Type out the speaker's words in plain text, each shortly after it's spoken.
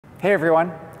Hey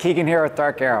everyone, Keegan here with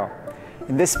DarkAero.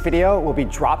 In this video, we'll be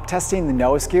drop testing the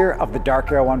nose gear of the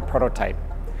DarkAero 1 prototype.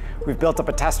 We've built up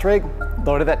a test rig,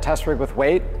 loaded that test rig with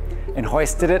weight, and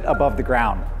hoisted it above the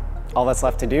ground. All that's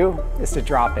left to do is to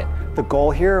drop it. The goal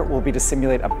here will be to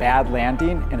simulate a bad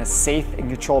landing in a safe and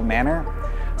controlled manner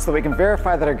so that we can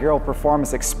verify that our gear will perform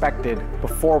as expected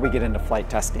before we get into flight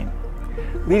testing.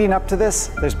 Leading up to this,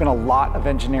 there's been a lot of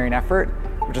engineering effort,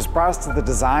 which has brought us to the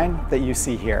design that you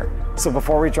see here. So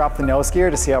before we drop the nose gear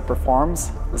to see how it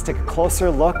performs, let's take a closer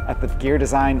look at the gear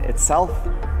design itself,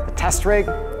 the test rig,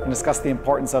 and discuss the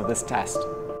importance of this test.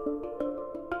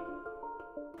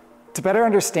 To better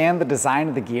understand the design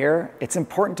of the gear, it's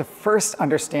important to first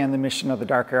understand the mission of the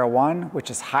DarkAero 1,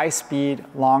 which is high-speed,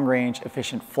 long-range,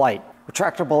 efficient flight.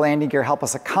 Retractable landing gear help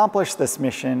us accomplish this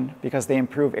mission because they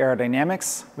improve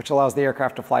aerodynamics, which allows the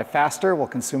aircraft to fly faster while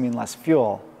consuming less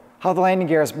fuel. How the landing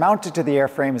gear is mounted to the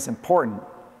airframe is important.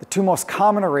 The two most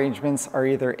common arrangements are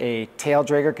either a tail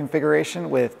dragger configuration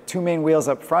with two main wheels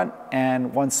up front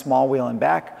and one small wheel in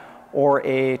back, or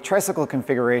a tricycle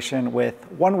configuration with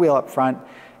one wheel up front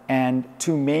and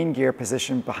two main gear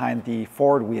positioned behind the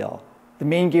forward wheel. The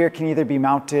main gear can either be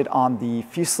mounted on the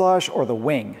fuselage or the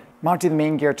wing. Mounting the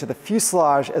main gear to the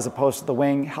fuselage as opposed to the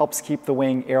wing helps keep the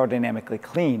wing aerodynamically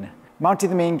clean.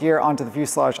 Mounting the main gear onto the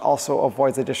fuselage also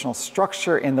avoids additional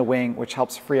structure in the wing, which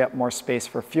helps free up more space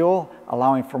for fuel,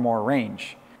 allowing for more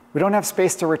range. We don't have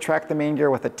space to retract the main gear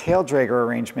with a tail dragger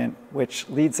arrangement, which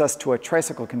leads us to a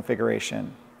tricycle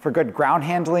configuration. For good ground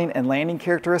handling and landing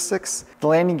characteristics, the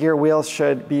landing gear wheels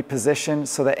should be positioned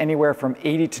so that anywhere from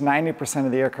 80 to 90%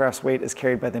 of the aircraft's weight is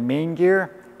carried by the main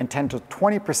gear, and 10 to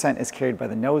 20% is carried by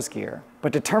the nose gear.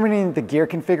 But determining the gear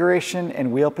configuration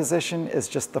and wheel position is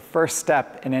just the first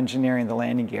step in engineering the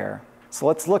landing gear. So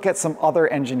let's look at some other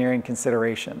engineering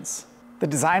considerations. The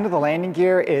design of the landing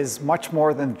gear is much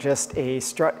more than just a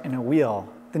strut and a wheel.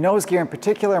 The nose gear in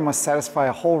particular must satisfy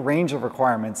a whole range of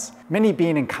requirements, many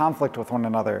being in conflict with one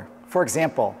another. For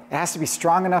example, it has to be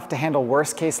strong enough to handle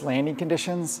worst-case landing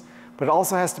conditions, but it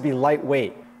also has to be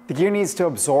lightweight. The gear needs to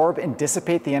absorb and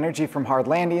dissipate the energy from hard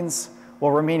landings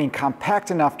while remaining compact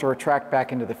enough to retract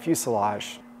back into the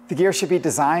fuselage. The gear should be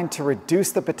designed to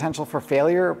reduce the potential for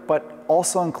failure, but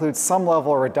also include some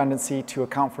level of redundancy to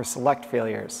account for select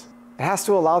failures. It has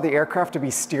to allow the aircraft to be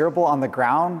steerable on the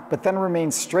ground, but then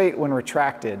remain straight when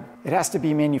retracted. It has to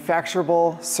be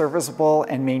manufacturable, serviceable,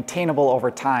 and maintainable over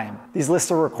time. These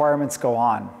list of requirements go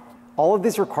on. All of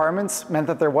these requirements meant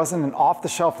that there wasn't an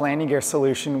off-the-shelf landing gear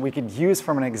solution we could use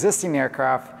from an existing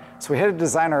aircraft, so we had to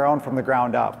design our own from the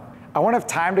ground up. I won't have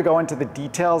time to go into the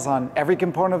details on every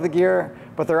component of the gear,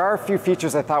 but there are a few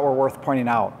features I thought were worth pointing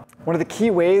out. One of the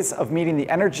key ways of meeting the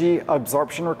energy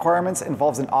absorption requirements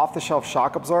involves an off-the-shelf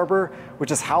shock absorber, which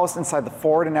is housed inside the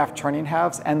forward and aft trunnion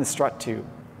halves and the strut tube.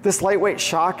 This lightweight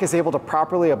shock is able to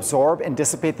properly absorb and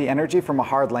dissipate the energy from a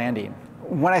hard landing.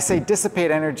 When I say dissipate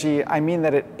energy, I mean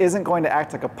that it isn't going to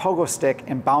act like a pogo stick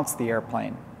and bounce the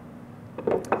airplane.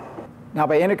 Now,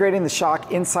 by integrating the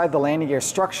shock inside the landing gear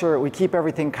structure, we keep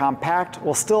everything compact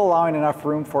while still allowing enough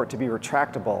room for it to be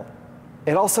retractable.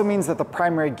 It also means that the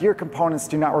primary gear components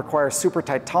do not require super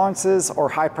tight tolerances or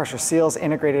high pressure seals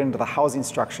integrated into the housing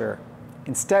structure.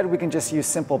 Instead, we can just use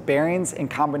simple bearings in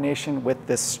combination with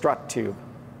this strut tube.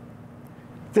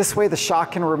 This way, the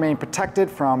shock can remain protected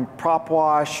from prop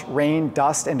wash, rain,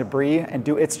 dust, and debris and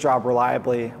do its job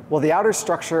reliably, while the outer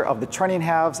structure of the trunnion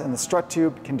halves and the strut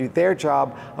tube can do their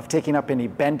job of taking up any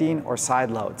bending or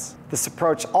side loads. This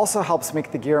approach also helps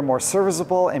make the gear more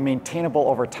serviceable and maintainable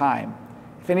over time.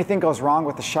 If anything goes wrong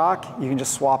with the shock, you can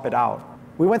just swap it out.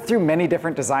 We went through many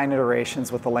different design iterations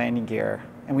with the landing gear,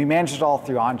 and we managed it all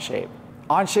through Onshape.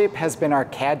 Onshape has been our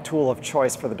CAD tool of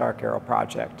choice for the DarkAero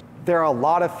project. There are a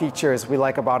lot of features we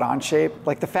like about Onshape,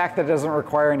 like the fact that it doesn't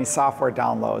require any software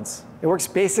downloads. It works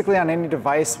basically on any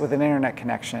device with an internet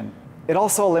connection. It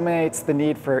also eliminates the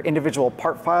need for individual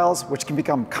part files, which can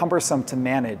become cumbersome to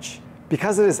manage.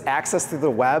 Because it is accessed through the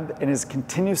web and is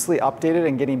continuously updated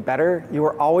and getting better, you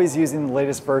are always using the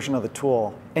latest version of the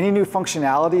tool. Any new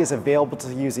functionality is available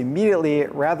to use immediately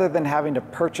rather than having to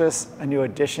purchase a new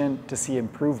edition to see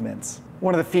improvements.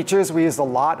 One of the features we used a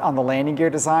lot on the landing gear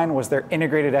design was their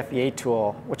integrated FEA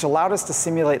tool, which allowed us to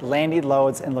simulate landing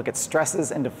loads and look at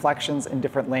stresses and deflections in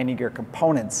different landing gear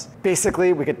components.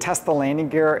 Basically, we could test the landing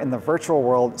gear in the virtual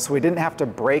world so we didn't have to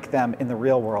break them in the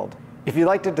real world. If you'd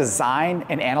like to design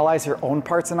and analyze your own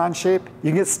parts in Onshape, you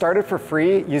can get started for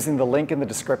free using the link in the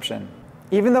description.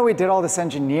 Even though we did all this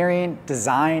engineering,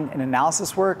 design, and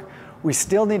analysis work, we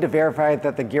still need to verify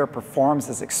that the gear performs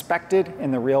as expected in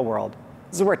the real world.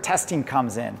 This is where testing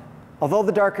comes in. Although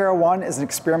the DarkAero 1 is an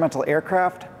experimental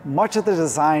aircraft, much of the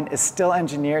design is still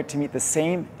engineered to meet the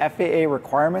same FAA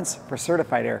requirements for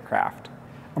certified aircraft.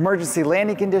 Emergency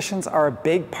landing conditions are a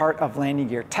big part of landing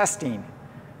gear testing.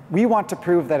 We want to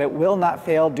prove that it will not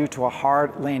fail due to a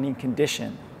hard landing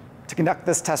condition. To conduct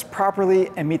this test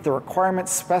properly and meet the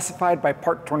requirements specified by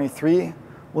Part 23,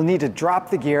 we'll need to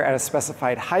drop the gear at a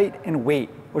specified height and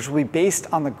weight, which will be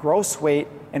based on the gross weight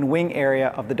and wing area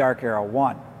of the DarkAero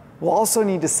 1. We'll also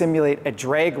need to simulate a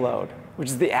drag load, which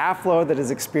is the aft load that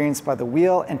is experienced by the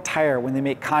wheel and tire when they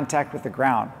make contact with the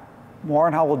ground. More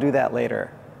on how we'll do that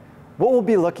later. What we'll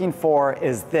be looking for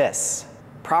is this: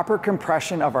 proper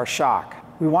compression of our shock.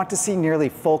 We want to see nearly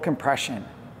full compression,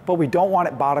 but we don't want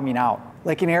it bottoming out.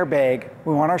 Like an airbag,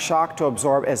 we want our shock to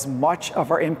absorb as much of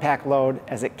our impact load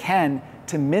as it can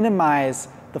to minimize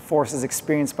the forces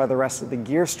experienced by the rest of the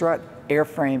gear strut,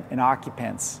 airframe, and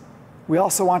occupants. We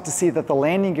also want to see that the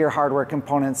landing gear hardware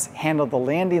components handle the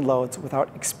landing loads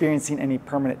without experiencing any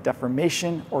permanent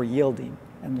deformation or yielding.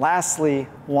 And lastly,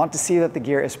 we want to see that the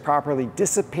gear is properly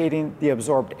dissipating the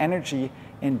absorbed energy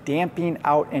and damping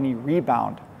out any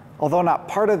rebound. Although not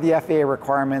part of the FAA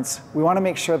requirements, we want to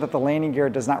make sure that the landing gear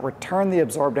does not return the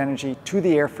absorbed energy to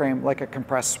the airframe like a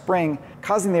compressed spring,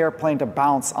 causing the airplane to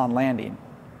bounce on landing.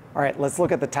 All right, let's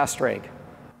look at the test rig.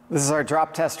 This is our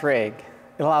drop test rig.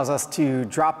 It allows us to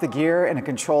drop the gear in a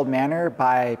controlled manner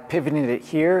by pivoting it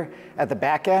here at the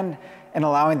back end and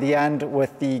allowing the end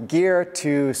with the gear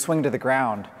to swing to the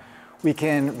ground. We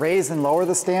can raise and lower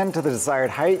the stand to the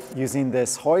desired height using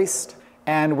this hoist.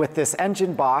 And with this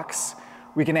engine box,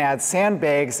 we can add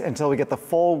sandbags until we get the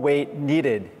full weight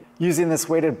needed. Using this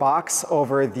weighted box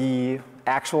over the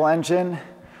actual engine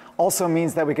also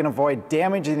means that we can avoid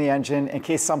damaging the engine in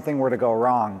case something were to go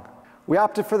wrong. We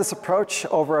opted for this approach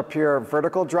over a pure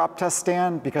vertical drop test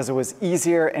stand because it was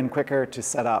easier and quicker to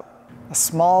set up. A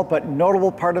small but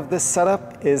notable part of this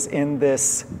setup is in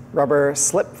this rubber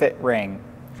slip fit ring.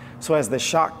 So as the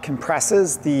shock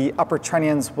compresses, the upper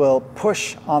trunnions will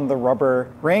push on the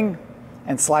rubber ring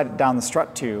and slide it down the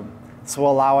strut tube. This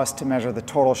will allow us to measure the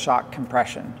total shock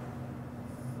compression.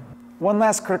 One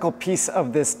last critical piece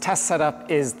of this test setup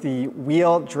is the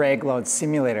wheel drag load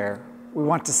simulator. We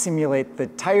want to simulate the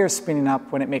tire spinning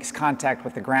up when it makes contact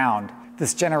with the ground.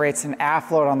 This generates an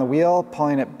aft load on the wheel,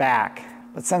 pulling it back.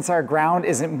 But since our ground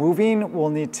isn't moving, we'll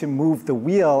need to move the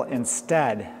wheel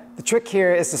instead. The trick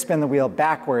here is to spin the wheel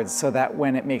backwards so that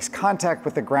when it makes contact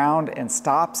with the ground and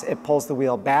stops, it pulls the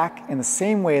wheel back in the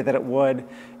same way that it would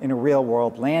in a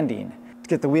real-world landing. To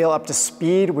get the wheel up to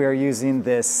speed, we are using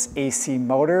this AC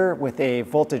motor with a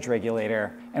voltage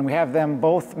regulator. And we have them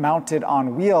both mounted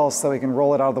on wheels so we can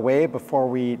roll it out of the way before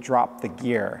we drop the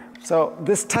gear. So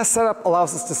this test setup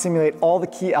allows us to simulate all the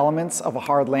key elements of a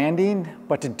hard landing,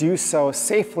 but to do so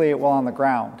safely while on the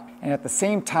ground, and at the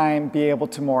same time be able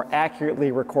to more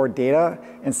accurately record data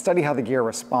and study how the gear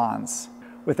responds.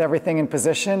 With everything in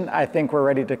position, I think we're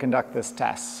ready to conduct this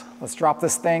test. Let's drop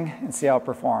this thing and see how it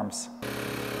performs.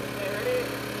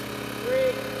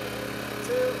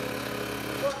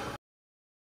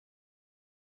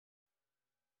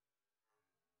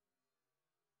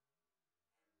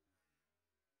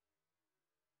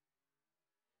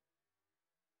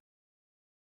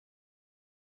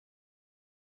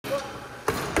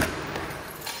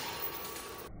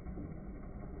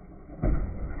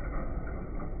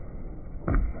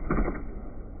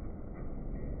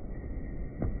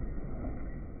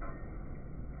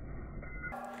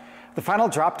 The final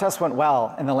drop test went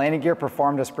well, and the landing gear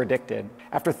performed as predicted.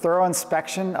 After thorough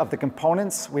inspection of the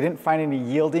components, we didn't find any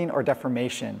yielding or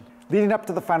deformation. Leading up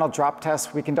to the final drop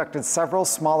test, we conducted several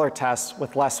smaller tests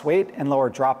with less weight and lower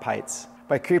drop heights.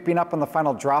 By creeping up on the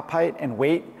final drop height and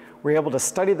weight, we were able to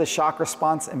study the shock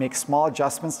response and make small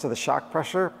adjustments to the shock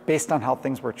pressure based on how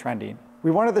things were trending.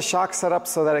 We wanted the shock set up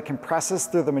so that it compresses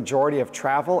through the majority of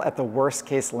travel at the worst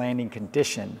case landing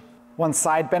condition. One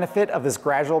side benefit of this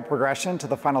gradual progression to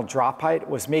the final drop height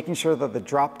was making sure that the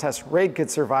drop test rig could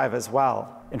survive as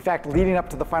well. In fact, leading up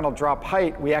to the final drop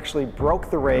height, we actually broke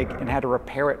the rig and had to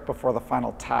repair it before the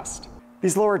final test.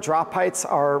 These lower drop heights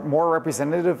are more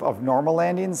representative of normal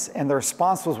landings, and the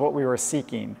response was what we were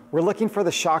seeking. We're looking for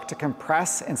the shock to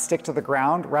compress and stick to the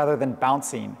ground rather than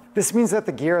bouncing. This means that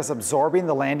the gear is absorbing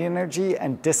the landing energy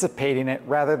and dissipating it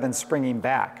rather than springing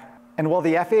back. And while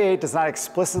the FAA does not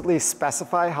explicitly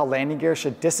specify how landing gear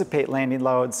should dissipate landing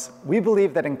loads, we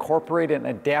believe that incorporating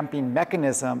a damping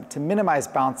mechanism to minimize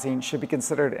bouncing should be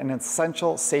considered an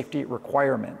essential safety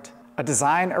requirement. A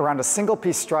design around a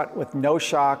single-piece strut with no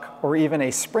shock, or even a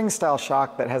spring-style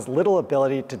shock that has little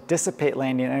ability to dissipate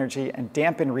landing energy and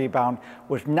dampen rebound,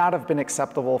 would not have been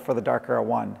acceptable for the DarkAero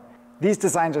 1. These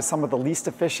designs are some of the least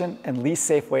efficient and least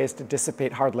safe ways to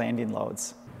dissipate hard landing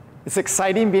loads. It's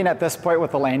exciting being at this point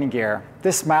with the landing gear.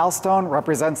 This milestone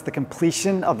represents the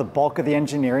completion of the bulk of the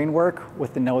engineering work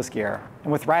with the nose gear.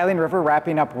 And with Riley and River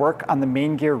wrapping up work on the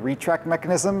main gear retract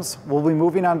mechanisms, we'll be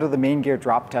moving on to the main gear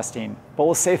drop testing, but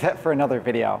we'll save that for another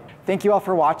video. Thank you all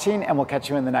for watching, and we'll catch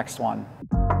you in the next one.